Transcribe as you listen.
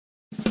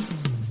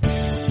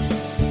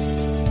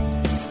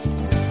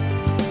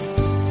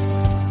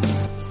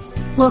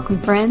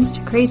Welcome, friends,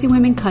 to Crazy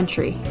Women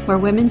Country, where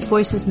women's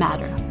voices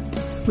matter.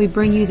 We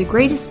bring you the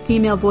greatest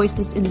female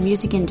voices in the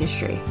music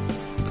industry,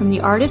 from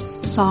the artists,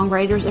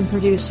 songwriters, and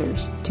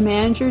producers, to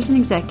managers and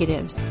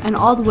executives, and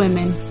all the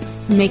women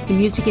who make the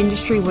music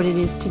industry what it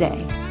is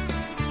today.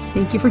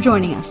 Thank you for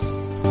joining us.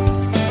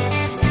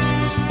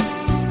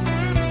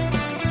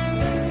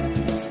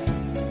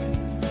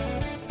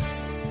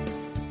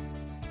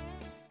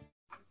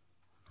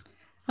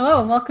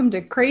 Hello, and welcome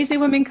to Crazy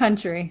Women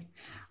Country.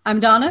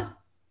 I'm Donna.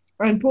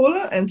 I'm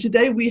Paula, and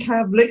today we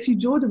have Lexi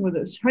Jordan with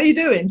us. How are you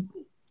doing?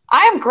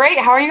 I am great.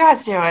 How are you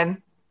guys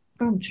doing?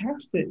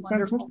 Fantastic.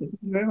 Wonderful. Fantastic. Thank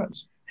you very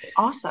much.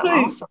 Awesome.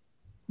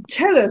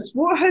 Tell us,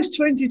 what has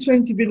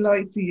 2020 been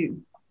like for you?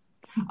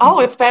 Oh,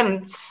 it's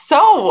been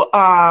so,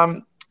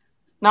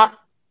 not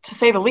to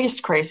say the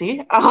least,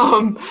 crazy.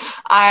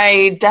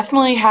 I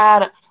definitely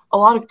had a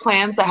lot of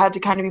plans that had to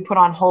kind of be put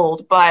on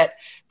hold, but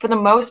for the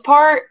most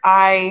part,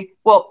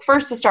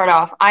 first to start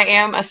off, I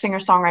am a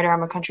singer-songwriter.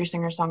 I'm a country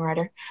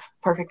singer-songwriter.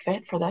 Perfect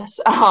fit for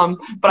this.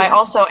 But I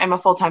also am a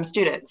full-time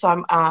student.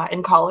 So I'm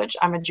in college.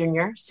 I'm a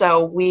junior.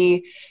 So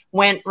we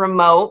went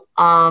remote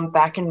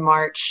back in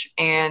March,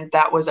 and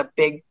that was a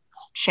big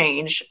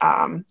change.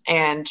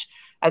 And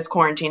as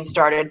quarantine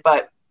started,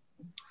 but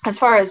as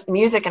far as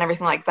music and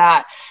everything like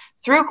that,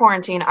 through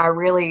quarantine, I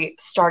really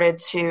started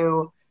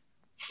to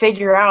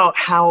figure out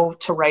how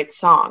to write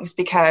songs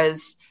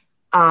because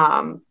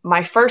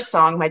my first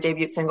song, my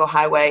debut single,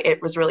 Highway,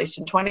 it was released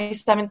in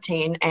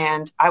 2017,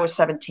 and I was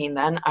 17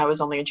 then. I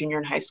was only a junior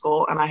in high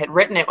school, and I had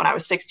written it when I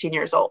was 16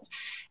 years old.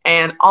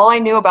 And all I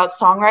knew about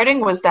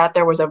songwriting was that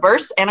there was a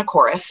verse and a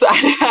chorus.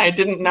 I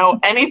didn't know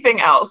anything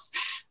else.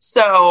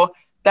 So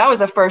that was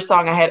the first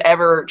song I had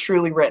ever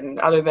truly written,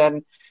 other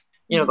than,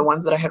 the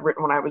ones that I had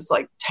written when I was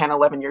like 10,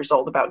 11 years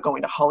old about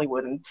going to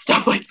Hollywood and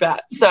stuff like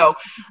that. So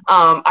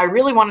I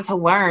really wanted to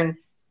learn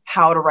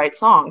how to write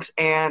songs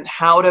and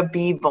how to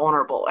be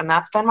vulnerable. And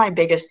that's been my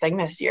biggest thing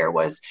this year,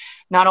 was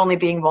not only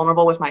being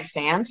vulnerable with my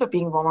fans, but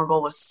being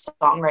vulnerable with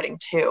songwriting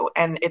too.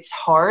 And it's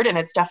hard, and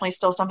it's definitely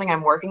still something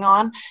I'm working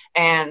on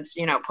and,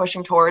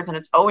 pushing towards. And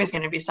it's always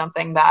going to be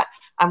something that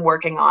I'm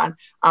working on,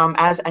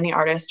 as any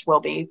artist will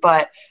be.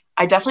 But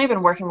I definitely have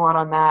been working a lot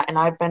on that. And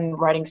I've been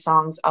writing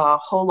songs a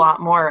whole lot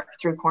more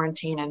through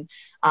quarantine.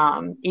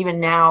 And even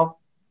now,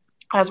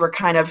 as we're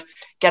kind of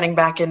getting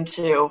back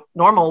into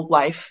normal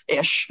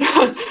life-ish.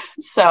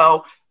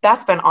 So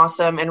that's been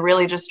awesome, and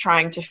really just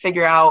trying to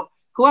figure out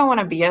who I want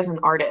to be as an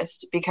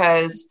artist.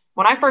 Because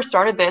when I first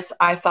started this,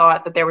 I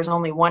thought that there was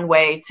only one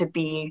way to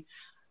be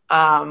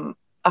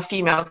a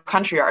female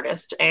country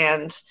artist,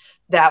 and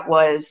that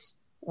was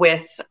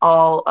with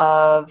all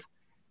of,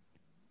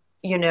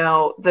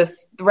 the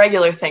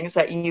regular things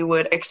that you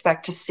would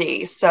expect to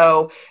see.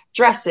 So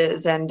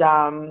dresses and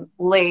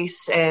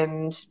lace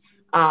and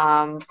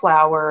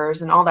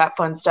flowers and all that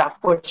fun stuff,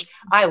 which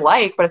I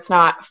like, but it's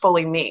not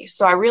fully me.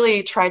 So I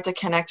really tried to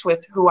connect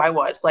with who I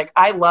was. Like,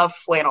 I love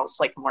flannels,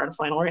 like I'm wearing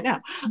flannel right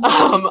now.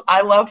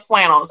 I love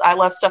flannels. I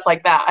love stuff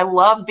like that. I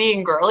love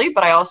being girly,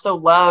 but I also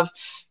love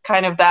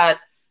kind of that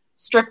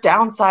stripped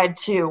down side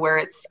too, where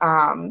it's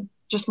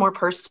just more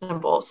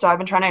personable. So I've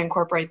been trying to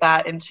incorporate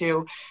that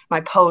into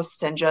my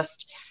posts, and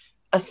just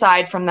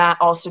aside from that,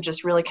 also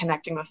just really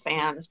connecting with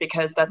fans,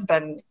 because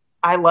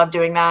I love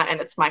doing that,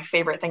 and it's my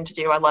favorite thing to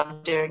do. I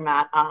love doing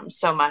that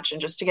so much, and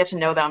just to get to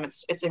know them,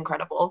 it's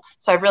incredible.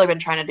 So I've really been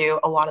trying to do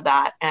a lot of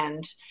that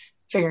and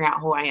figuring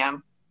out who I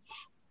am.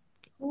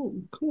 Oh,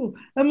 cool.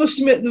 I must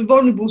admit, the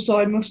vulnerable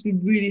side must be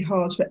really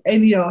hard for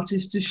any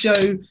artist to show,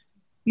 to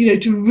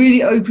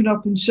really open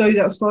up and show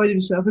that side of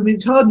yourself. I mean,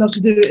 it's hard enough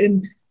to do it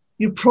in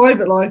your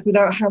private life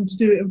without having to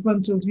do it in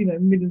front of,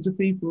 millions of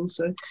people.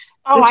 So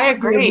I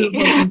agree.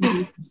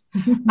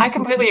 I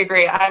completely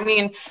agree. I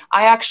mean,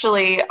 I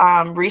actually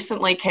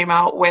recently came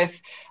out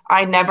with,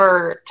 I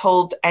never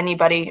told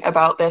anybody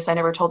about this. I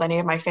never told any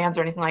of my fans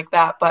or anything like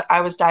that, but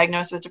I was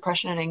diagnosed with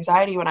depression and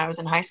anxiety when I was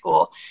in high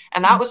school.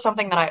 And that was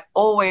something that I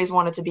always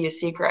wanted to be a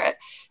secret.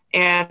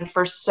 And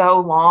for so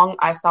long,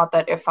 I thought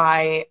that if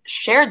I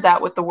shared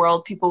that with the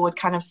world, people would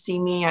kind of see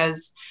me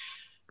as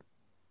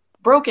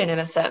broken, in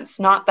a sense.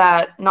 Not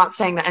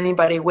saying that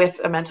anybody with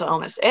a mental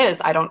illness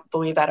is, I don't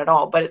believe that at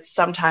all, but it's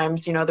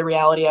sometimes, the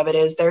reality of it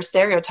is there's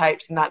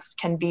stereotypes, and that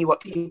can be what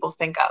people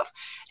think of.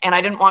 And I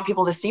didn't want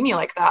people to see me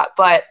like that,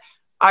 but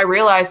I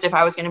realized if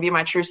I was going to be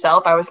my true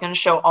self, I was going to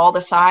show all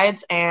the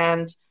sides.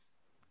 And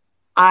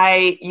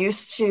I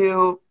used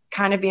to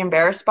kind of be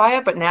embarrassed by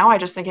it, but now I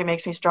just think it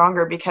makes me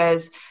stronger,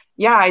 because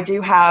I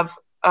do have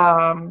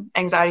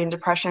anxiety and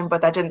depression,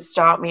 but that didn't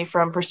stop me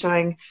from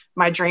pursuing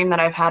my dream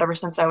that I've had ever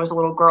since I was a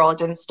little girl. It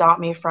didn't stop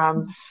me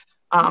from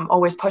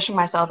always pushing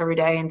myself every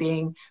day and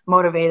being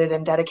motivated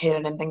and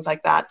dedicated and things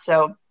like that.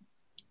 So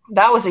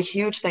that was a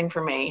huge thing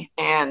for me.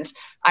 And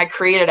I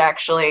created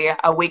actually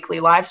a weekly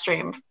live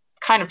stream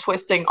kind of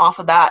twisting off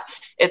of that.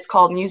 It's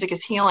called Music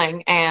is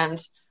Healing.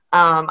 And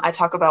I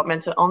talk about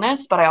mental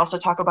illness, but I also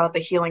talk about the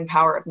healing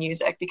power of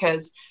music,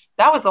 because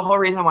that was the whole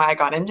reason why I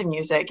got into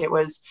music. It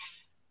was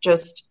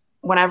just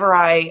whenever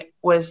I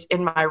was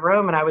in my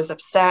room and I was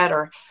upset,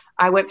 or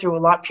I went through a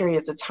lot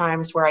periods of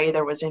times where I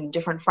either was in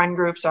different friend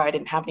groups or I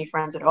didn't have any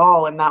friends at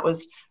all. And that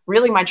was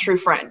really my true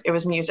friend. It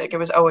was music. It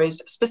was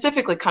always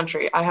specifically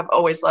country. I have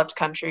always loved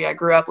country. I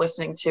grew up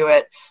listening to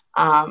it.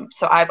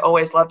 So I've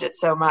always loved it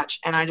so much.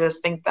 And I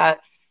just think that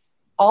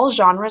all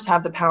genres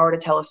have the power to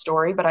tell a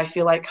story, but I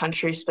feel like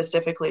country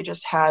specifically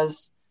just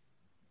has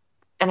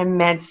an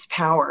immense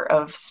power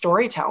of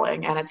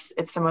storytelling, and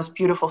it's the most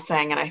beautiful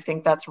thing. And I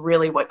think that's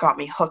really what got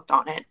me hooked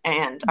on it.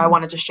 And I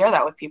wanted to share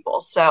that with people.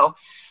 So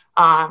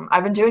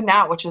I've been doing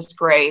that, which is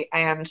great.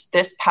 And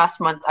this past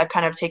month, I've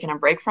kind of taken a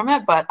break from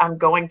it, but I'm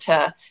going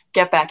to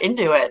get back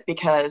into it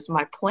because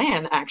my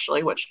plan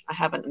actually, which I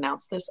haven't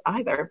announced this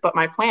either, but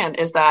my plan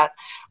is that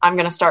I'm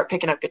going to start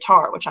picking up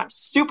guitar, which I'm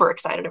super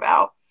excited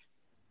about.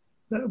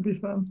 That would be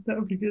fun. That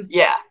would be good.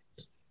 Yeah.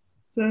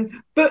 So,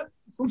 but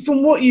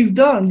from what you've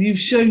done, you've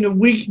shown a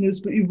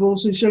weakness, but you've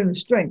also shown a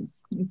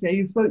strength. Okay,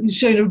 you've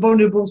shown a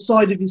vulnerable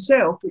side of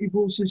yourself, but you've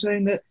also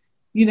shown that,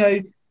 you know,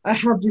 I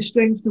have the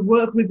strength to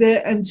work with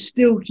it and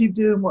still keep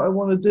doing what I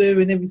want to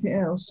do and everything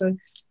else. So,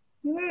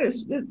 you know,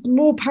 it's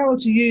more power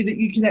to you that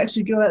you can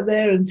actually go out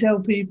there and tell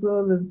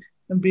people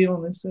and be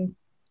honest. So,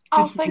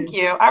 oh, thank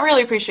you. I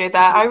really appreciate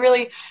that.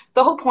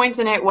 The whole point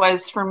in it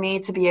was for me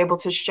to be able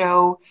to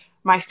show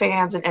my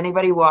fans and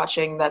anybody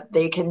watching that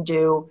they can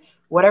do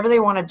whatever they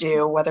want to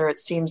do, whether it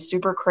seems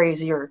super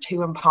crazy or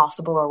too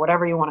impossible or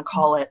whatever you want to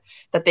call it,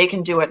 that they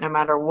can do it no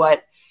matter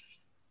what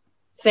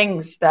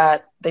things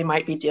that they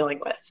might be dealing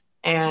with.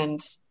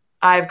 And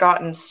I've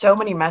gotten so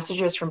many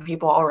messages from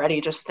people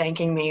already just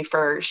thanking me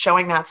for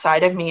showing that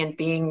side of me and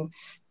being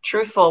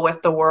truthful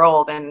with the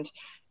world. And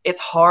it's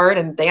hard,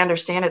 and they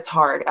understand it's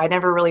hard. I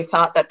never really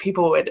thought that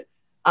people would,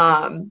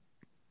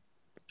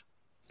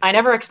 I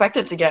never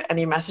expected to get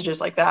any messages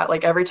like that.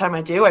 Like every time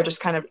I do,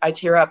 I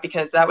tear up,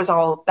 because that was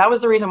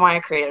the reason why I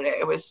created it.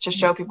 It was to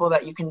show people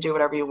that you can do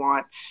whatever you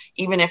want.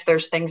 Even if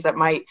there's things that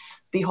might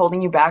be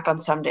holding you back on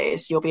some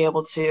days, you'll be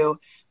able to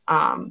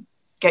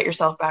get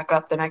yourself back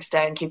up the next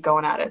day and keep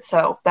going at it.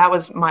 So that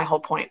was my whole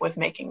point with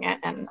making it.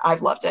 And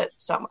I've loved it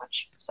so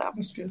much. So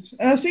that's good.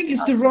 And I think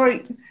it's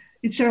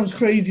it sounds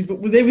crazy, but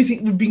with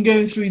everything we've been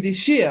going through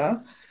this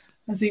year,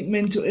 I think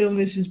mental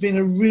illness has been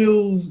a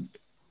real,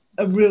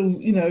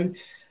 you know,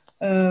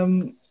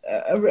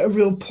 a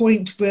real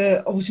point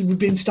where obviously we've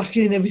been stuck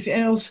in everything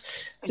else.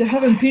 So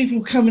having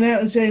people coming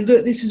out and saying,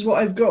 look, this is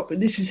what I've got, but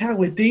this is how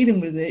we're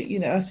dealing with it, you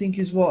know, I think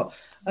is what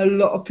a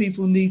lot of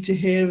people need to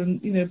hear,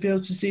 and, you know, be able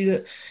to see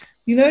that,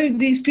 you know,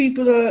 these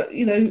people are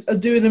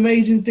doing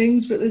amazing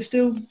things, but they're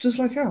still just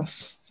like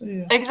us. So,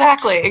 yeah.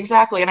 Exactly.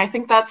 And I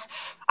think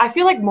I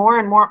feel like more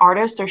and more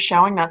artists are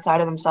showing that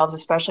side of themselves,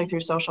 especially through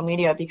social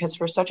media, because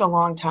for such a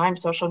long time,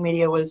 social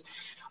media was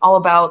all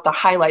about the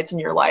highlights in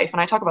your life.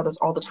 And I talk about this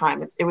all the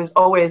time. It was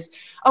always,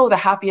 the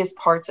happiest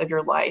parts of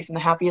your life and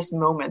the happiest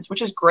moments,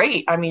 which is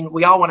great. I mean,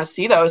 we all want to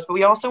see those, but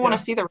we also want to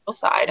see the real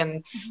side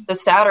and the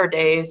sadder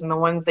days and the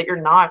ones that you're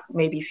not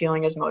maybe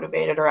feeling as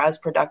motivated or as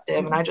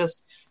productive. And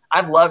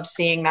I've loved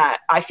seeing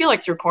that. I feel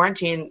like through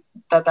quarantine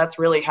that's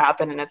really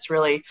happened, and it's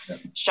really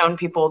shown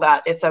people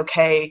that it's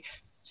okay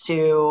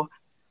to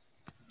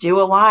do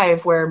a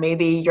live where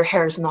maybe your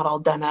hair is not all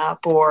done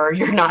up or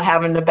you're not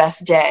having the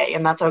best day,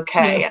 and that's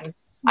okay. And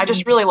I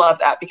just really love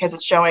that, because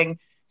it's showing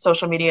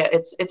social media,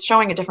 it's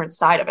showing a different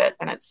side of it,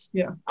 and it's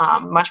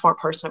much more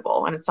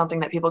personable, and it's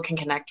something that people can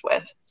connect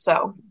with.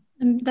 So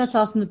and that's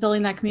awesome,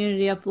 building that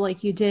community up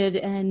like you did,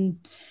 and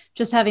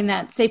just having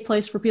that safe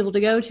place for people to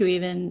go to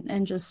even,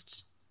 and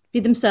just be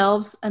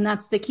themselves. And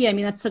that's the key. I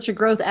mean, that's such a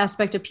growth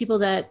aspect of people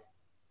that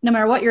no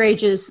matter what your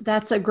age is,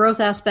 that's a growth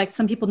aspect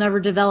some people never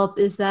develop,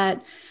 is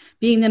that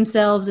being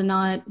themselves and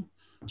not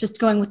just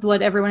going with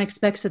what everyone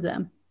expects of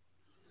them.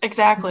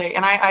 Exactly.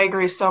 And I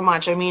agree so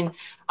much. I mean,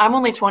 I'm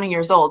only 20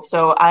 years old,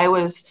 so I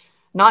was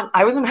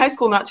in high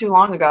school not too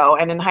long ago.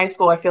 And in high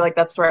school, I feel like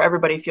that's where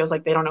everybody feels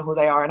like they don't know who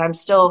they are. And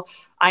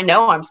I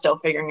know I'm still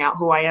figuring out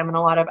who I am in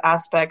a lot of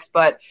aspects,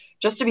 but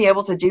just to be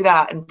able to do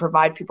that and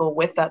provide people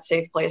with that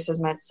safe place has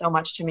meant so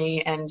much to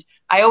me. And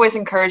I always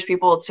encourage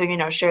people to, you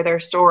know, share their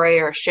story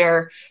or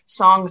share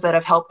songs that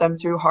have helped them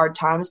through hard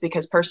times,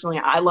 because personally,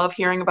 I love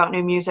hearing about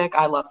new music.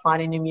 I love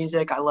finding new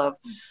music. I love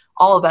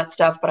all of that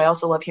stuff, but I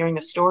also love hearing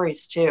the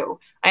stories too.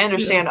 I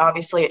understand,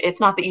 obviously, it's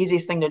not the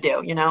easiest thing to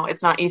do. You know,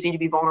 it's not easy to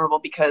be vulnerable,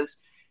 because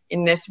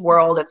in this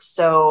world,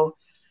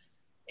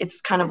 it's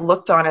kind of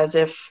looked on as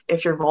if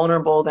you're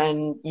vulnerable,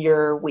 then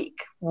you're weak,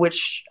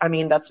 which, I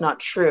mean, that's not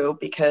true,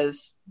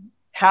 because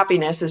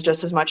happiness is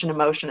just as much an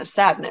emotion as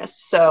sadness.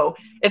 So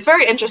it's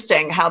very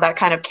interesting how that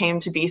kind of came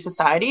to be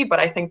society, but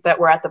I think that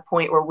we're at the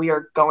point where we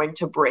are going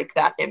to break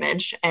that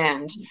image.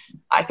 And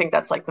I think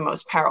that's like the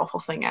most powerful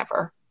thing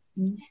ever.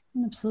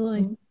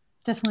 Absolutely.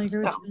 Definitely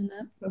agree with you on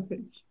that.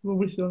 Perfect. Well,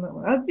 we're still on that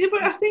one.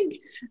 But I think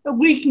a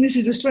weakness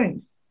is a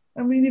strength.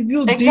 I mean, if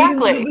you're dealing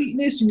with a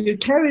weakness and you're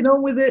carrying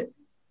on with it,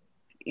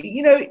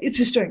 you know, it's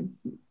a strength.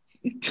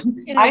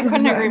 I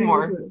couldn't agree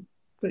more.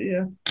 But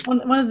yeah.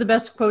 One of the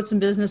best quotes in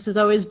business has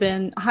always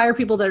been hire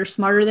people that are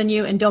smarter than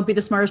you and don't be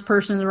the smartest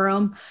person in the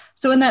room.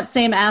 So in that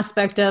same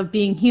aspect of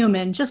being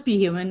human, just be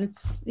human.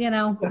 It's, we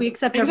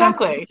accept everyone,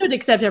 we should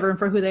accept everyone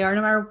for who they are,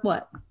 no matter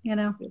what,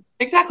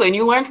 Exactly. And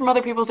you learn from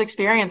other people's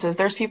experiences.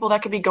 There's people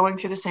that could be going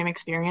through the same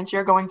experience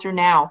you're going through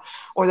now,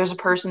 or there's a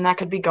person that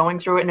could be going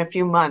through it in a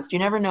few months. You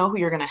never know who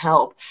you're going to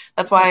help.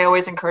 That's why I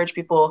always encourage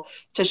people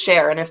to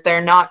share. And if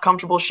they're not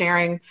comfortable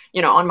sharing,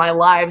 on my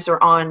lives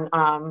or on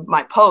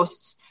my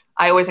posts,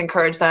 I always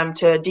encourage them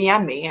to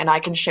DM me and I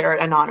can share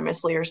it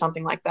anonymously or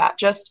something like that.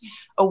 Just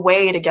a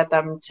way to get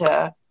them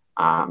to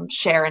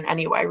share in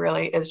any way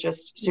really is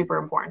just super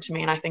important to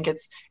me. And I think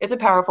it's a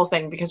powerful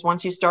thing because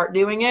once you start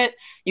doing it,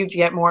 you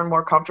get more and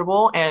more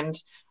comfortable.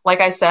 And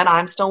like I said,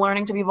 I'm still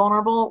learning to be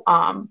vulnerable,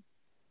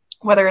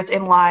 whether it's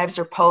in lives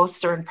or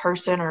posts or in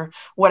person or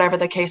whatever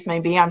the case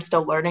may be. I'm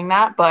still learning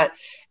that, but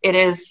it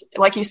is,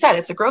 like you said,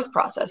 it's a growth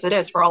process. It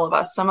is for all of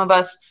us. Some of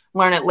us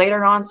learn it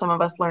later on, some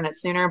of us learn it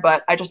sooner,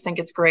 but I just think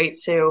it's great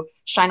to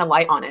shine a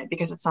light on it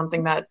because it's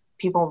something that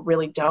people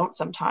really don't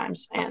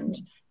sometimes. And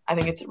I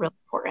think it's really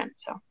important.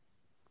 So.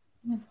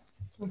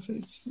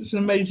 Perfect. It's an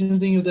amazing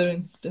thing you're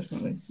doing.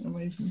 Definitely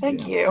amazing.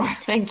 Thank you.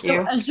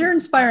 So as you're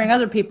inspiring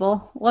other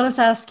people, let us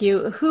ask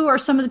you, who are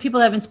some of the people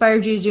that have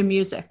inspired you to do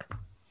music?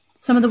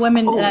 Some of the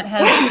women that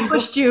have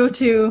pushed you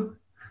to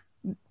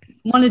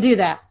want to do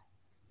that.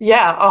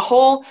 Yeah, a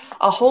whole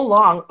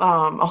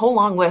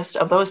long list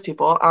of those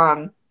people.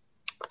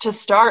 To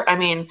start, I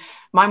mean,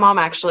 my mom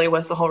actually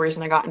was the whole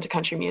reason I got into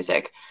country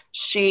music.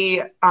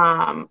 She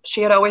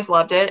had always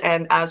loved it.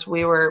 And as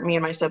me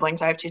and my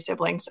siblings, I have two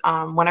siblings,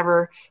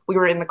 whenever we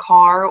were in the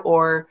car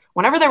or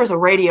whenever there was a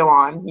radio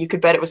on, you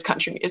could bet it was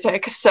country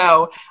music.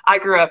 So I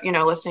grew up,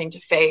 listening to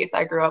Faith.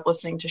 I grew up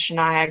listening to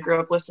Shania. I grew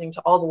up listening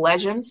to all the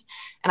legends.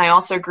 And I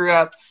also grew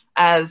up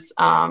as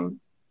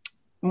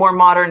more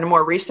modern and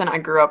more recent. I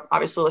grew up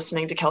obviously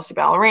listening to Kelsea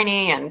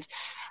Ballerini and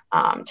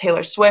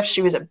Taylor Swift.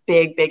 She was a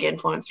big, big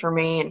influence for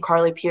me, and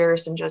Carly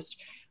Pearce and just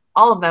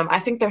all of them. I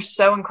think they're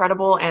so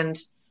incredible. And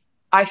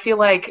I feel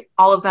like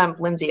all of them,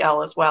 Lindsay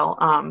L as well.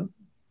 I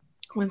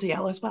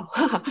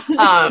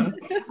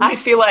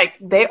feel like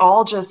they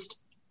all just,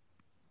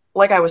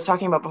 like I was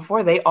talking about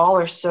before, they all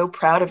are so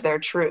proud of their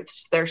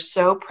truths. They're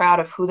so proud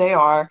of who they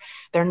are.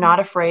 They're not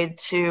afraid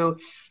to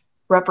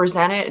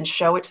represent it and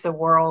show it to the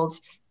world.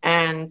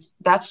 And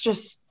that's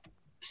just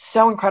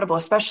so incredible,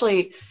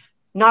 especially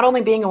not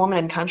only being a woman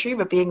in country,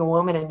 but being a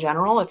woman in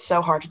general. It's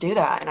so hard to do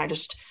that. And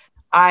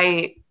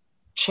I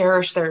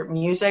cherish their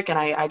music and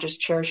I just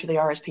cherish who they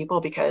are as people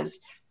because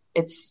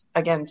it's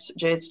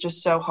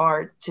just so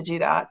hard to do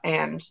that.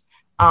 And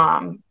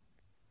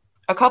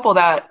a couple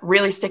that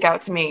really stick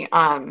out to me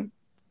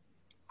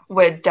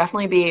would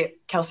definitely be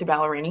Kelsea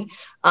Ballerini.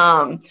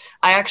 I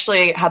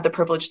actually had the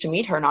privilege to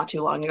meet her not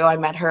too long ago. I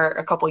met her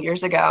a couple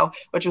years ago,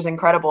 which was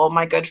incredible.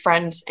 My good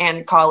friend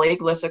and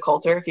colleague, Lissa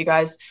Coulter, if you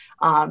guys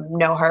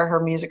know her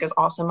music is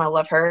awesome. I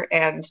love her.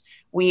 And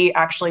we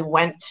actually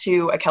went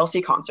to a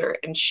Kelsea concert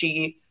and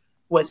she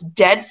was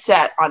dead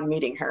set on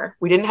meeting her.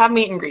 We didn't have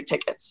meet and greet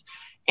tickets.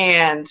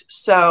 And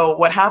so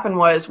what happened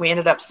was we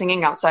ended up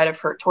singing outside of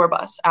her tour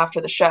bus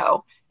after the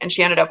show. And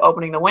she ended up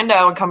opening the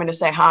window and coming to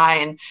say hi.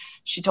 And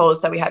she told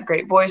us that we had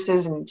great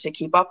voices and to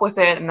keep up with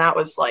it. And that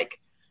was like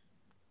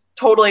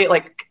totally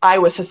like, I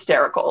was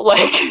hysterical.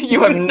 Like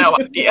you have no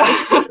idea.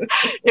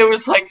 It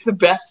was like the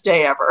best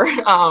day ever.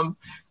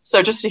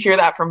 So just to hear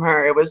that from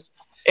her, it was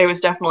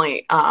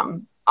definitely,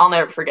 I'll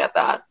never forget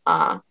that.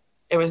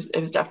 It was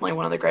definitely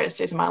one of the greatest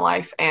days of my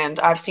life. And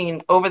I've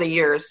seen over the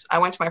years, I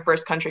went to my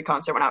first country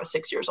concert when I was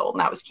 6 years old,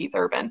 and that was Keith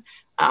Urban.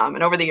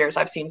 And over the years,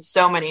 I've seen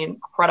so many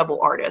incredible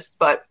artists,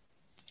 but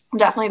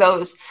definitely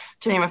those,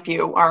 to name a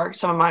few, are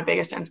some of my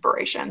biggest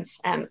inspirations.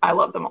 And I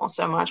love them all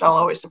so much. I'll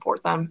always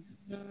support them.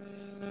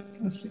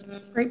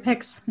 Great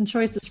picks and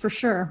choices for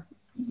sure.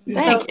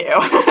 Thank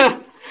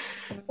you.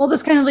 Well,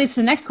 this kind of leads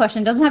to the next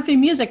question. It doesn't have to be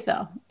music,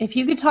 though. If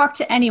you could talk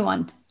to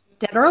anyone,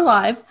 dead or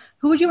alive,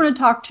 who would you want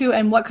to talk to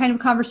and what kind of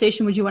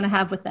conversation would you want to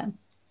have with them?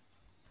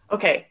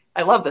 Okay.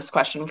 I love this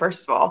question,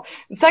 first of all.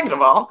 And second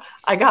of all,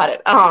 I got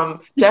it.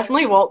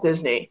 Definitely Walt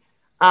Disney.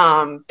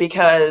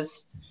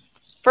 Because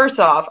first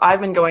off,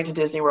 I've been going to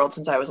Disney World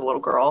since I was a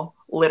little girl,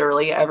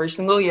 literally every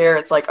single year.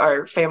 It's like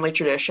our family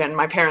tradition.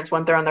 My parents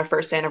went there on their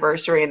first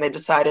anniversary and they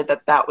decided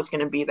that was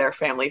going to be their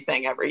family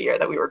thing every year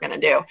that we were going to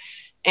do.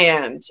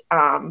 And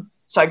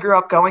so I grew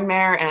up going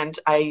there, and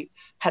I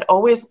had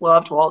always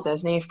loved Walt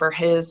Disney for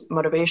his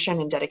motivation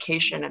and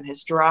dedication and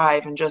his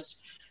drive, and just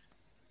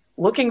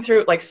looking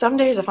through, like some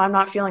days if I'm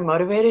not feeling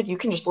motivated, you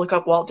can just look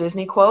up Walt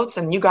Disney quotes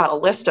and you got a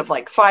list of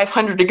like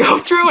 500 to go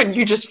through and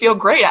you just feel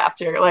great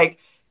after. Like,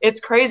 it's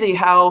crazy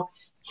how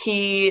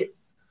he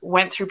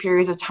went through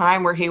periods of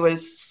time where he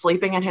was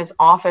sleeping in his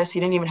office.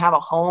 He didn't even have a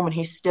home, and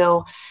he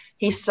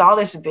saw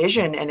this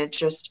vision, and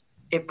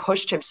it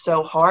pushed him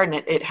so hard,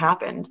 and it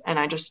happened.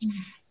 And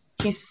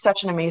he's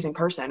such an amazing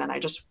person. And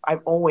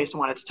I've always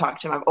wanted to talk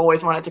to him. I've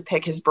always wanted to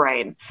pick his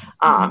brain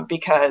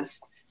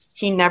because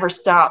he never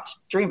stopped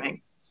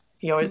dreaming.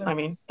 He always, I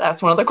mean,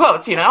 that's one of the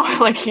quotes,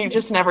 like he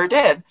just never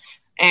did.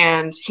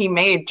 And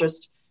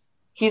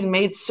he's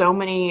made so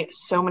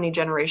many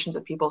generations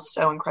of people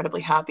so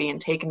incredibly happy and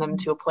taken them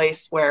to a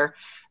place where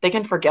they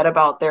can forget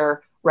about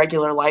their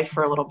regular life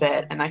for a little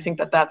bit. And I think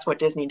that that's what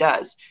Disney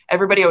does.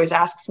 Everybody always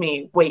asks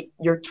me, wait,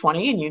 you're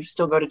 20 and you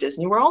still go to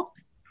Disney World?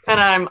 And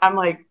I'm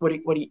like, what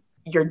do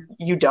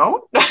you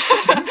don't?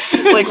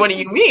 Like, what do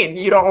you mean?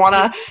 You don't want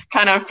to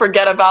kind of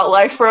forget about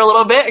life for a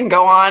little bit and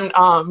go on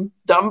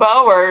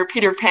Dumbo or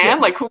Peter Pan?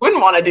 Like, who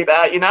wouldn't want to do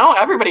that?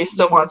 Everybody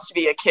still wants to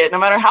be a kid, no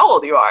matter how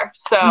old you are.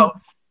 So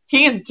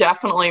he's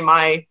definitely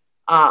my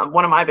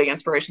one of my big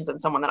inspirations and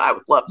someone that I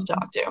would love to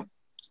talk to.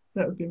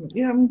 That would be,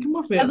 come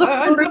off it. As a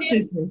I love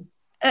Disney.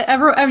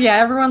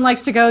 Everyone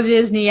likes to go to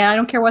Disney. I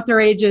don't care what their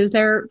age is.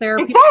 They're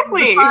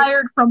exactly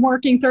retired from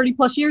working 30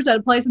 plus years at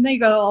a place, and they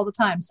go all the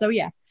time. So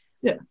yeah.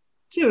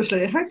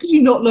 Seriously, how could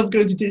you not love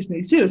going to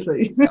Disney?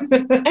 Seriously.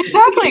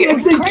 Exactly.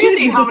 It's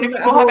crazy how many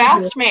people have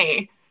asked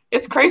me.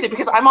 It's crazy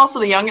because I'm also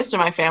the youngest in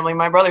my family.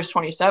 My brother's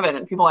 27,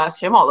 and people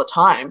ask him all the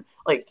time,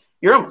 like,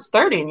 you're almost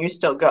 30 and you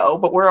still go,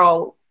 but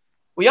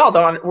we all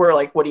don't. We're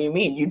like, what do you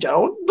mean you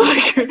don't?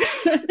 Like,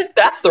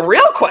 that's the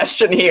real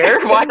question here.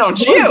 Why don't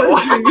you?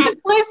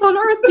 Best place on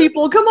earth,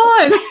 people. Come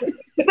on.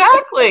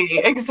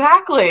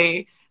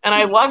 Exactly. And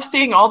I love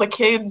seeing all the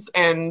kids,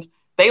 and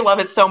they love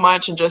it so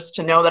much. And just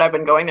to know that I've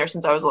been going there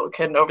since I was a little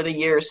kid, and over the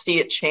years, see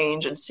it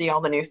change and see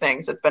all the new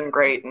things. It's been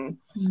great. And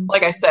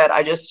like I said,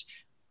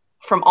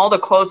 from all the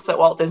quotes that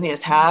Walt Disney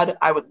has had,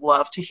 I would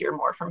love to hear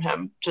more from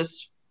him.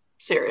 Just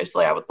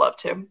seriously, I would love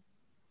to.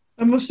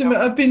 I must admit,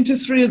 I've been to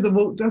three of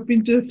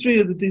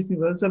the Disney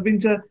Worlds. I've been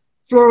to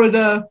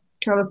Florida,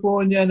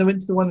 California, and I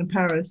went to the one in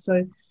Paris. So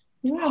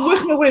I'm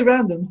working my way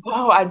around them.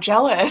 Oh, I'm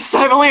jealous.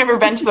 I've only ever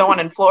been to the one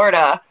in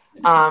Florida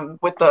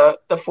with the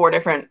 4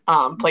 different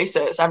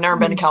places. I've never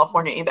been to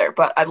California either,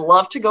 but I'd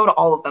love to go to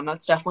all of them.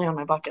 That's definitely on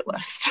my bucket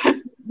list.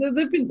 They're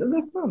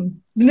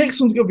fun. The next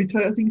one's got to be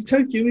I think it's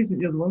Tokyo, isn't it,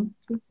 the other one?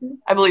 Tokyo?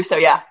 I believe so,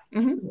 yeah.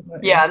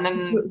 Yeah, and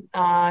then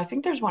I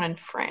think there's one in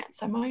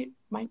France. I might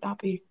not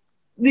be.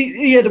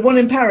 The one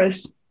in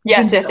Paris.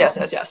 Yes.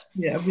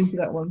 Yeah, I've been to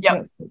that one.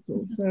 Yep.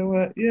 Cool.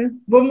 So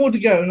one more to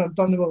go, and I've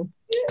done them all.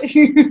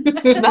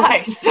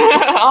 Nice.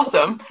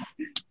 Awesome.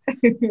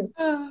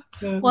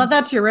 Well, add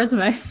that to your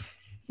resume.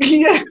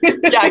 Yeah,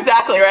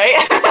 exactly,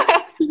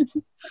 right?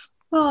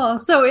 Oh,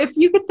 so if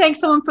you could thank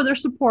someone for their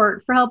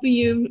support, for helping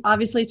you,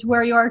 obviously, to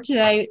where you are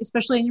today,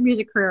 especially in your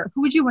music career,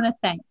 who would you want to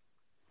thank?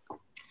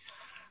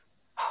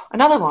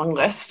 Another long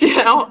list,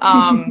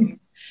 I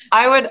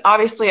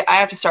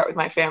have to start with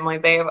my family.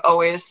 They have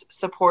always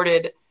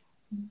supported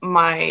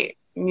my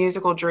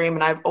musical dream,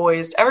 and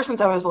ever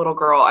since I was a little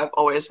girl, I've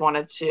always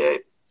wanted to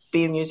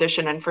be a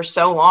musician. And for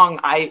so long,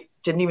 I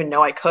didn't even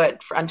know I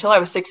could. Until I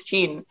was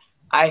 16,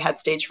 I had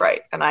stage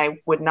fright, and I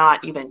would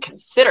not even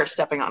consider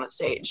stepping on a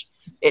stage.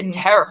 It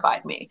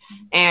terrified me.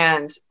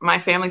 And my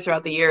family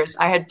throughout the years,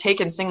 I had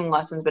taken singing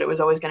lessons, but it was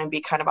always going to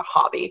be kind of a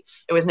hobby.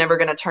 It was never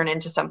going to turn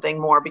into something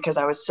more because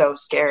I was so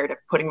scared of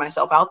putting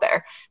myself out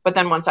there. But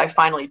then once I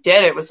finally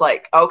did, it was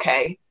like,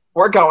 okay,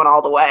 we're going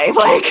all the way.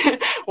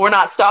 Like, we're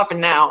not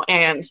stopping now.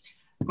 And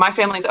my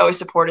family's always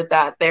supported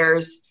that.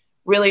 There's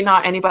really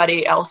not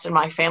anybody else in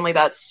my family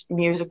that's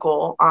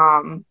musical.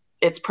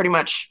 It's pretty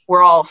much,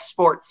 we're all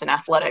sports and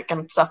athletic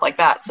and stuff like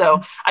that.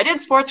 So I did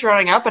sports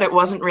growing up, but it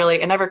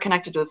never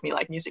connected with me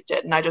like music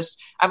did. And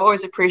I've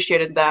always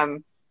appreciated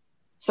them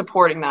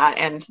supporting that.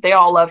 And they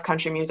all love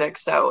country music.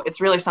 So it's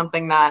really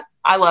something that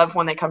I love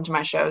when they come to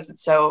my shows.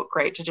 It's so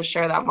great to just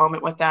share that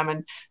moment with them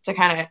and to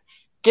kind of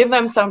give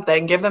them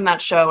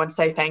that show and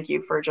say thank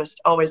you for just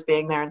always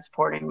being there and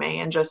supporting me.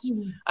 And just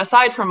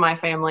aside from my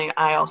family,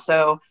 I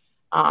also,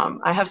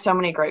 I have so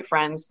many great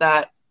friends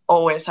that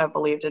always have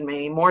believed in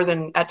me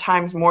at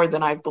times more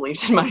than I've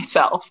believed in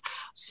myself.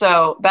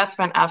 So that's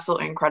been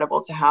absolutely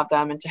incredible to have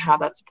them and to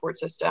have that support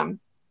system.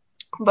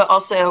 But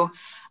also,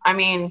 I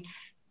mean,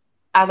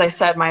 as I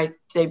said, my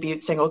debut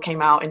single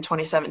came out in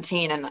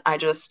 2017, and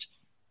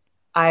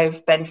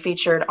I've been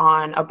featured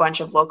on a bunch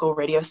of local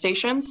radio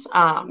stations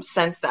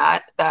since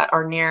that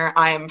are near.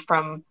 I am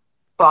from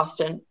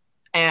Boston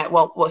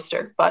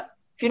Worcester, but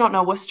if you don't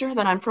know Worcester,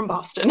 then I'm from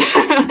Boston.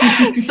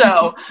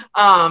 So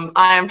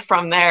I'm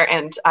from there,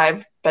 and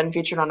I've been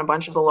featured on a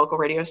bunch of the local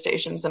radio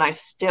stations. And I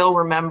still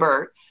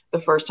remember the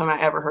first time I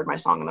ever heard my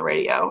song on the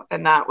radio.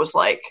 And that was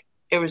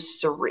it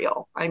was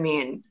surreal. I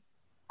mean,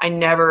 I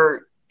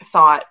never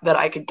thought that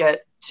I could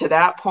get to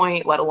that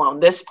point, let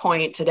alone this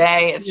point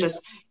today. It's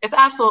it's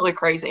absolutely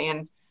crazy.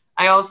 And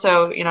I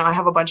also, I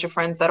have a bunch of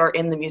friends that are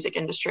in the music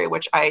industry,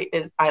 which I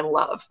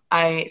love.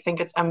 I think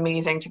it's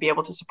amazing to be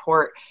able to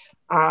support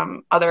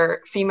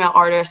other female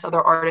artists,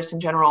 other artists in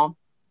general.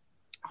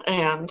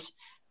 And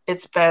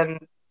it's been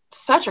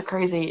such a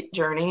crazy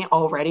journey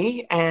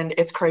already. And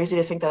it's crazy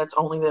to think that it's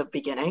only the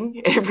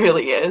beginning. It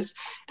really is.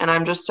 And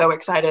I'm just so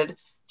excited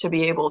to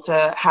be able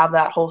to have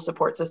that whole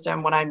support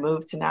system when I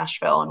move to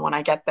Nashville and when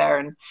I get there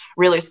and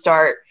really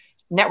start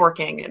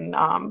networking and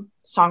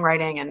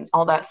songwriting and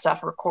all that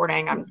stuff,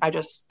 recording.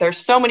 There's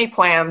so many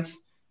plans,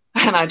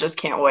 and I just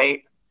can't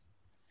wait.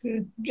 Yeah,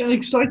 an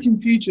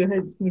exciting future ahead.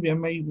 It's going to be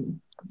amazing.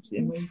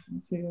 Amazing.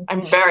 So, yeah.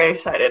 I'm very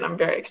excited. I'm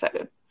very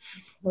excited.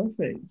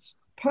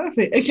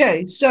 Perfect.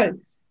 Okay, so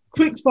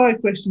quick fire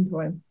question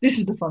time. This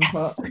is the fun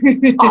part.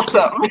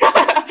 Awesome.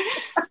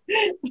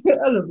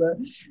 I love that.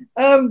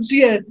 So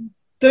yeah,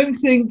 don't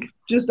think,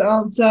 just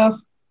answer.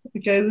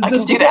 Okay, I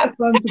just can do that.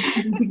 fun for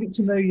people to get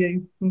to know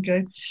you.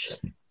 Okay,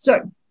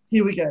 so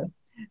here we go.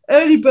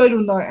 Early bird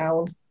or night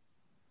owl?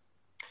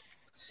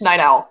 Night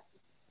owl.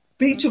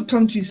 Beach or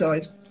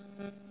countryside?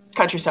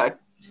 Countryside.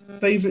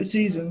 Favorite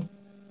season?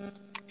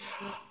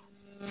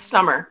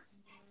 Summer.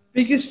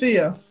 Biggest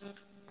fear?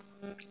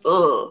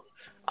 Ugh.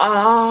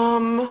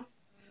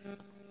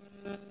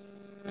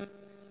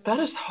 That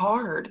is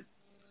hard.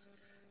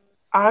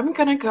 I'm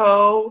gonna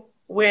go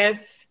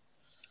with.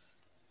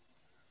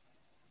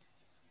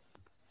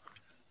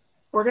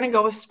 We're gonna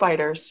go with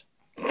spiders.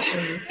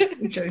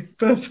 Okay,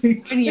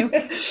 perfect. And you?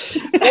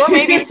 Or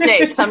maybe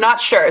snakes. I'm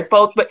not sure.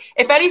 Both, but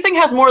if anything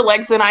has more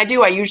legs than I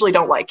do, I usually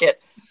don't like it.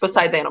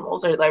 Besides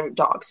animals or like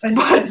dogs.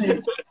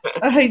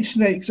 I hate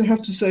snakes. I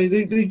have to say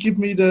they give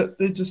me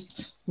they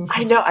just.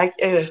 I know.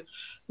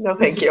 No,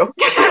 thank you.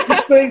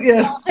 But,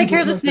 yeah. I'll take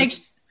care of the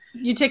snakes.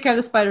 You take care of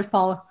the spiders,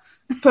 Paula.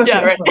 Perfect.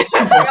 Yeah, right.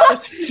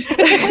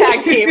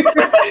 Tag team.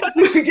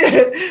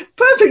 Yeah,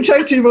 perfect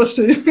tag team, us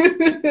two.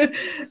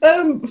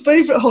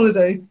 Favorite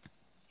holiday?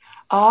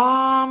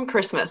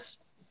 Christmas.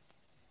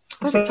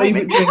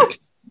 Favorite drink?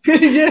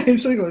 Yeah,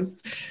 so good.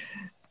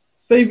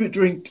 Favorite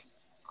drink?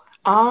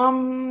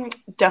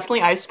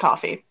 Definitely iced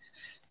coffee.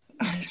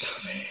 Iced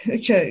coffee.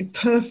 Okay,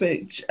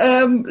 perfect.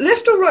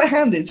 Left or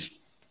right-handed?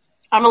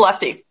 I'm a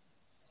lefty.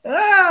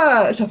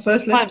 It's our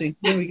first lefty.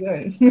 There we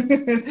go.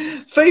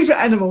 Favorite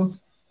animal?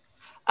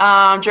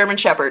 German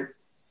Shepherd.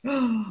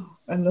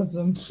 I love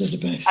them. They're the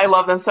best. I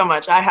love them so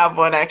much. I have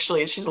one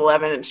actually. She's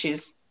 11 and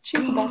she's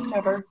the best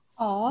ever.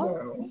 Aw.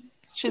 Wow.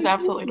 She's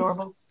absolutely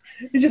adorable.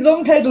 Is it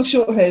long haired or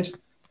short haired?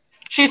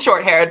 She's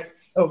short haired.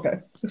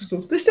 Okay, that's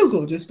cool. They're still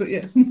gorgeous, but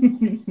yeah.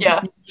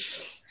 Yeah.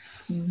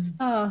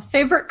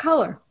 Favorite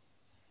color?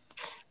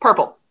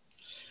 Purple.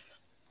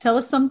 Tell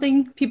us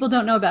something people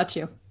don't know about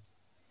you.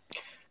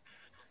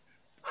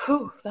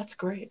 Whew, that's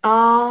great.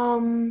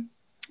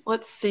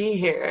 Let's see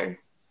here.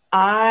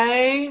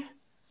 I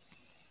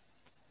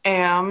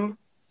am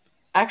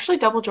actually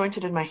double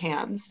jointed in my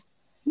hands.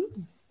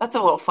 That's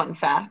a little fun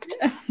fact.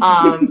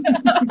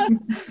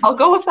 I'll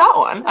go with that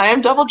one. I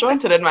am double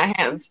jointed in my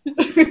hands.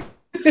 I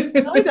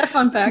like that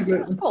fun fact.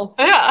 That's cool.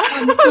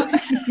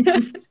 Yeah.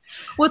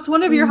 What's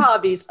one of your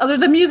hobbies? Other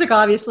than music,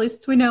 obviously,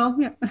 since we know.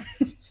 Yeah.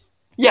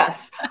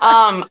 Yes.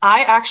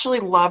 I actually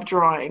love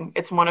drawing.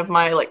 It's one of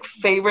my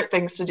favorite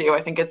things to do.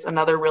 I think it's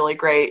another really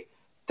great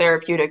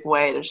therapeutic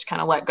way to just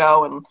kind of let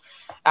go. And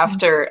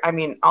after,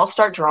 I'll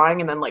start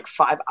drawing and then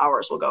 5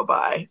 hours will go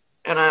by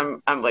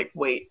and I'm like,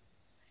 wait,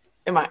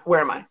 where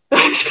am I?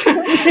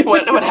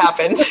 what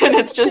happened? And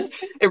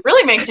it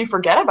really makes you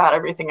forget about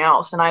everything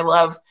else. And I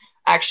love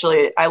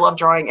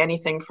drawing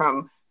anything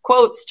from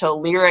quotes to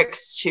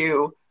lyrics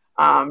to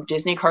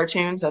Disney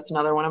cartoons. That's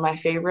another one of my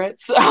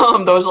favorites.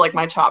 Those are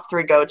my top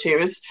 3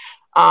 go-tos.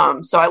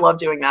 So I love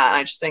doing that. And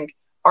I just think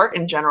art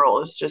in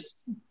general is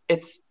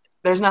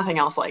there's nothing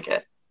else like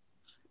it.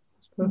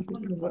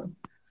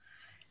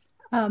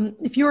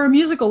 If you were a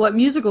musical, what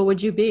musical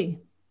would you be?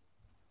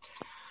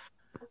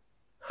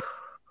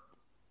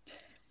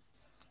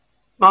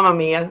 Mamma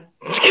Mia.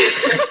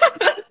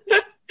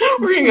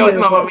 We're going to go with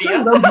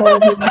Mamma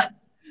Mia.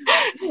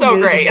 So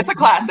great. It's a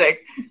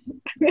classic.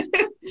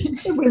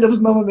 Everybody loves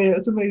Mamma Mia.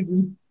 It's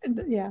amazing.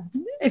 Yeah.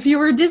 If you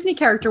were a Disney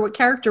character, what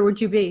character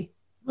would you be?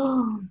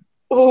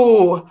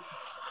 Oh,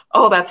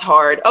 that's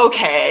hard.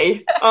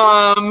 Okay.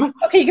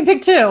 Okay, you can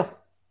pick 2.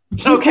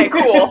 Okay,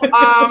 cool.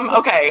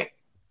 Okay.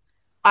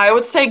 I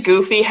would say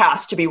Goofy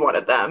has to be one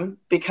of them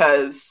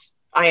because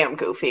I am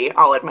Goofy.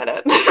 I'll admit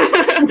it.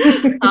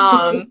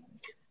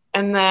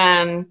 And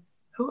then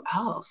who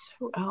else?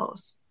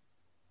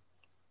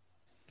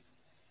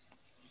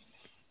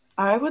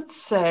 I would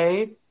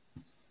say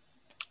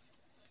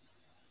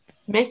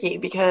Mickey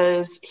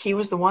because he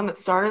was the one that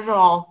started it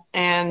all.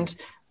 And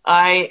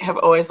I have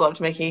always loved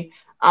Mickey.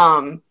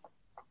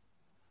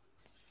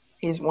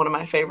 He's one of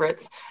my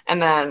favorites.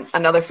 And then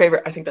another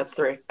favorite, I think that's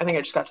 3. I think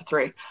I just got to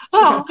 3.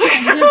 Oh.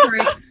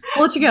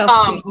 I'll let you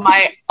go.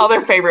 My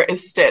other favorite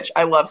is Stitch.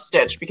 I love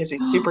Stitch because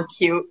he's super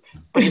cute,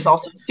 but he's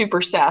also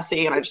super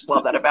sassy, and I just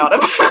love that about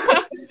him.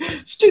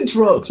 Stitch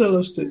rocks. I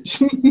love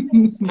Stitch.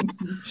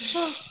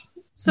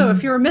 So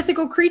if you're a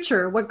mythical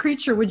creature, what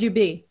creature would you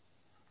be?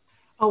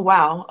 Oh,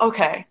 wow.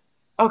 Okay.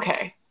 I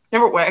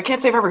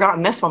can't say I've ever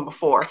gotten this one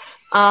before.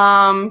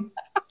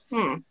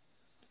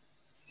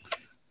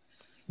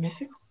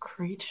 Mythical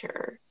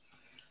creature.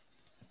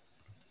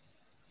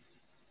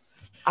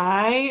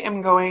 I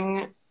am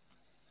going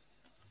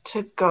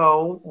to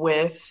go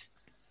with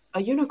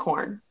a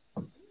unicorn.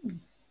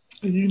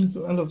 A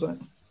unicorn. I love that.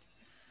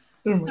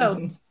 They're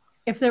amazing. So,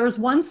 if there was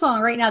one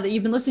song right now that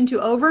you've been listening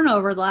to over and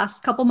over the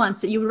last couple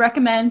months that you would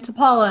recommend to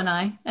Paula and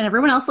I and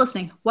everyone else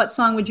listening, what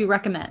song would you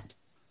recommend?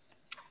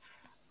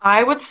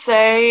 I would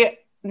say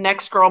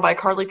Next Girl by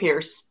Carly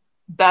Pierce.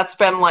 that's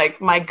been like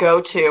my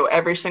go-to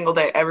every single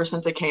day ever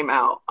since it came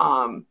out.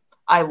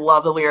 I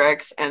love the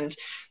lyrics, and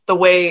the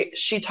way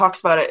she talks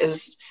about it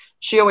is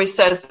she always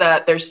says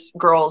that there's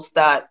girls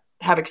that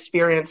have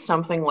experienced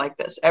something like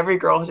this. Every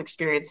girl has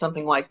experienced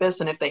something like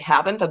this, and if they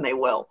haven't, then they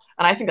will.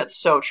 And I think that's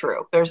so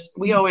true. There's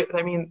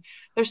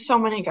so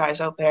many guys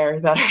out there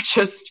that are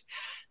just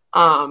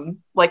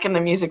like in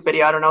the music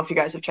video. I don't know if you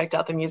guys have checked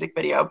out the music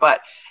video,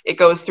 but it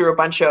goes through a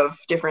bunch of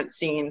different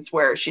scenes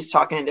where she's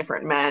talking to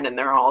different men, and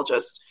they're all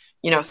just,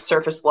 you know,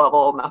 surface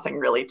level, nothing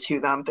really to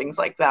them, things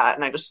like that.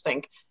 And I just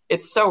think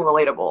it's so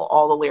relatable.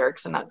 All the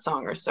lyrics in that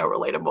song are so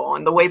relatable.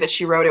 And the way that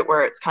she wrote it,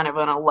 where it's kind of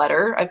in a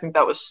letter, I think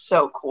that was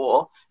so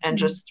cool and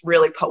just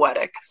really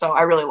poetic. So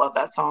I really love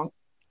that song.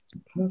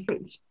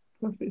 Perfect.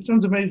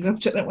 Sounds amazing. I'll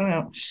check that one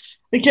out.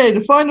 Okay,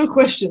 the final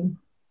question.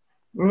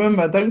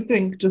 Remember, don't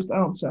think, just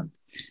answer.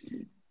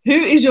 Who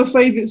is your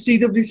favourite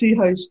CWC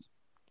host?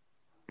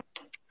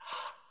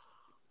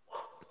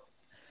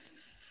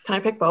 Can I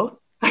pick both?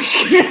 I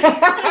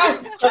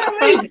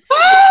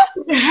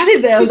had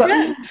it there. I was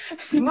like,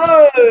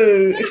 no.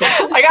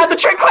 I got the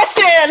trick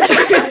question.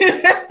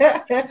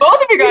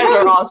 Both of you guys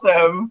are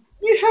awesome.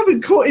 We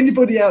haven't caught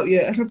anybody out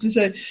yet, I have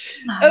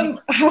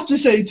to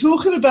say.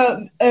 Talking about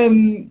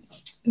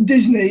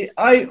Disney,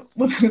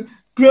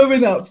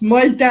 growing up,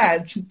 my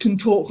dad can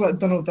talk like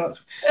Donald Duck.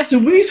 So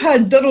we've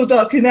had Donald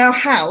Duck in our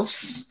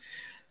house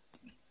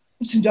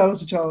since I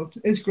was a child.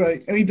 It's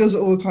great. And he does it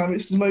all the time.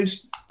 It's the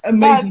most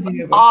amazing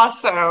thing ever.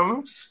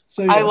 Awesome.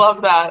 So, yeah. I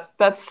love that.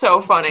 That's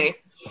so funny.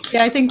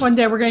 Yeah, I think one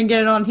day we're going to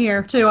get it on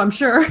here too, I'm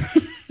sure.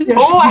 Yeah,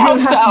 I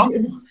hope so.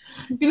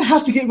 You're going to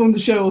have to get him on the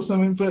show or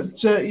something. But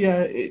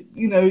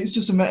it's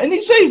just a matter. And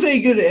he's very, very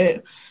good at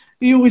it.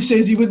 He always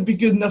says he wouldn't be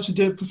good enough to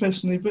do it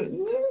professionally, but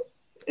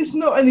it's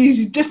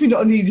definitely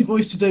not an easy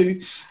voice to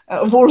do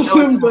out of all of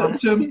them.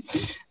 But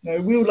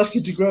we were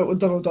lucky to grow up with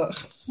Donald Duck.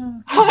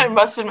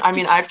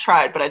 I've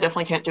tried, but I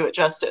definitely can't do it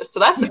justice. So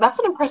that's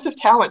an impressive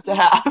talent to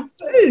have.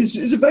 It is.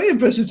 It's a very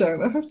impressive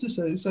talent, I have to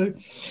say. So,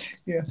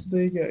 yeah,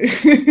 there you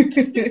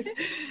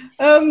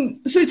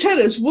go. So tell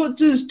us, what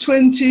does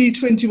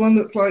 2021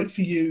 look like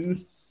for you?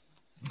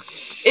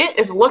 It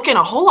is looking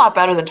a whole lot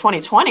better than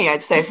 2020,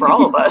 I'd say, for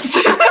all of us.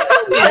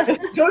 Yes,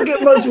 can't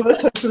get much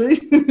worse,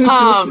 hopefully.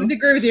 I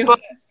agree with you. But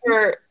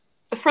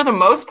for the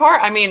most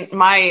part,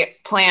 my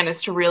plan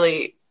is to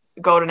really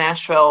go to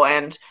Nashville,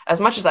 and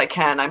as much as I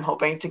can, I'm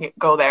hoping to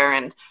go there.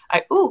 And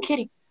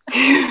Kitty.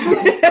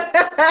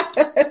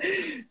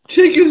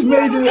 Tigger's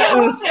made it.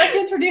 Let's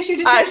introduce you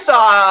to Tigger. I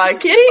saw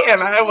Kitty,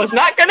 and I was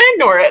not going to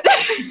ignore it.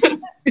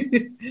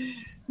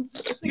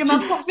 I'm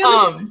not supposed to be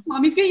on the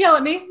Mommy's going to yell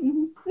at me.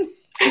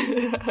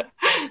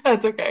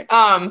 That's okay.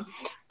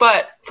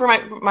 But for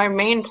my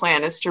main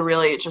plan is to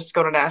really just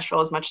go to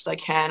Nashville as much as I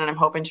can, and I'm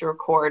hoping to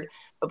record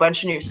a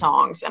bunch of new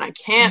songs, and I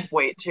can't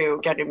wait to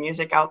get new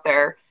music out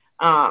there.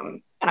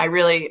 And I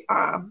really,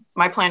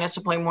 my plan is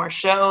to play more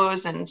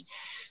shows and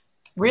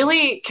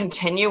really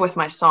continue with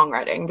my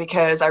songwriting,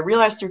 because I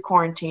realized through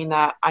quarantine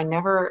that I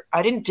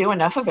didn't do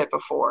enough of it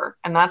before.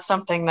 And that's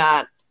something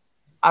that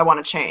I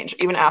want to change.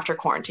 Even after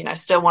quarantine, I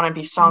still want to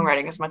be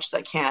songwriting as much as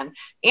I can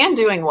and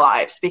doing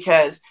lives,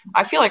 because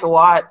I feel like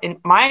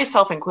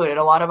myself included,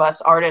 a lot of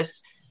us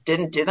artists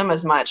didn't do them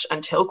as much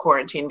until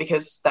quarantine,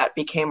 because that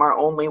became our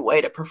only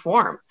way to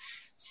perform.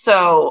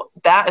 So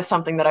that is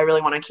something that I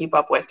really want to keep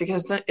up with,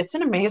 because it's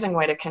an amazing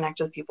way to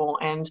connect with people.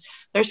 And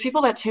there's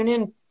people that tune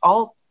in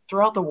all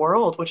throughout the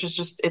world, which is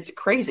just, it's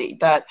crazy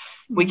that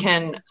we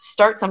can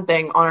start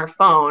something on our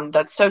phone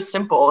that's so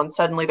simple, and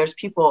suddenly there's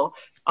people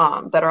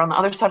that are on the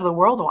other side of the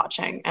world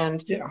watching,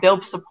 and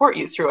they'll support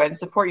you through it and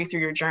support you through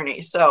your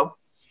journey. So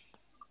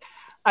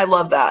I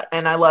love that.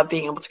 And I love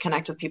being able to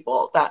connect with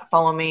people that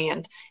follow me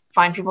and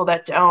find people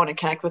that don't and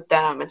connect with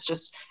them.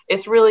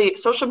 It's really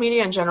social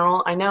media in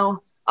general. I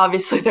know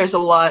obviously there's a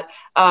lot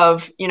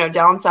of,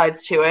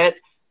 downsides to it,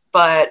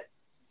 but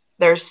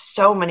there's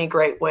so many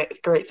great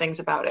things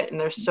about it. And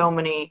there's so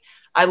many,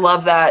 I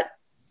love that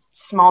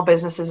small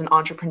businesses and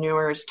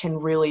entrepreneurs can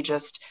really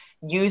just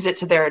use it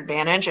to their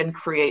advantage and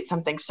create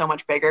something so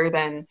much bigger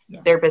than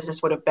their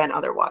business would have been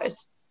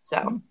otherwise.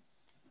 So.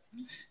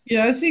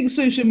 Yeah, I think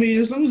social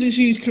media, as long as it's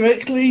used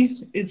correctly,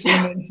 it's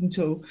an amazing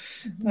tool.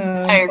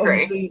 I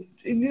agree.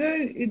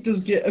 It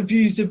does get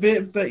abused a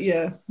bit, but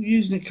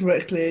using it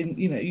correctly, and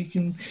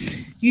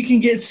you can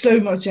get so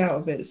much out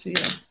of it. So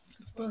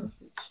it's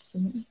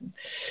amazing.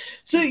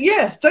 So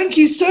thank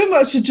you so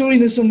much for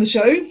joining us on the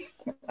show.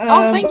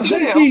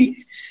 Thank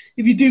you.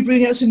 If you do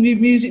bring out some new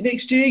music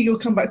next year, you'll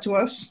come back to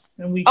us,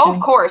 and we. Of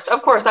course,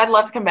 I'd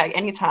love to come back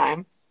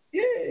anytime.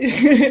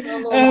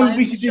 Yeah,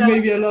 we could do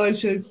maybe a live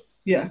show.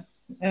 Yeah.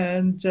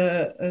 And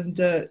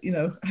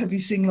have you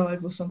sing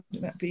live or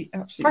something? That'd be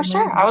absolutely for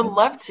sure. I would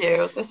love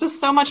to. This was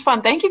so much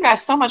fun. Thank you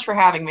guys so much for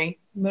having me.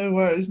 No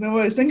worries.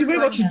 Thank you very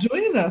much for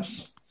joining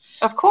us.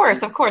 Of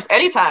course.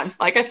 Anytime,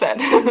 like I said.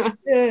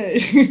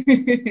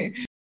 Yay.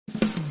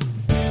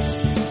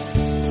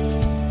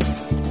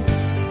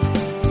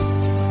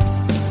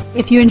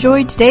 If you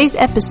enjoyed today's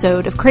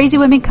episode of Crazy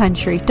Women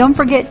Country, don't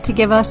forget to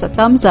give us a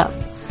thumbs up.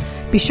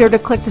 Be sure to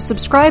click the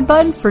subscribe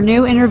button for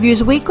new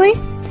interviews weekly.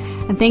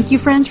 And thank you,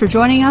 friends, for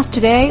joining us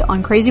today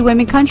on Crazy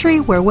Women Country,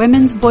 where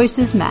women's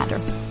voices matter.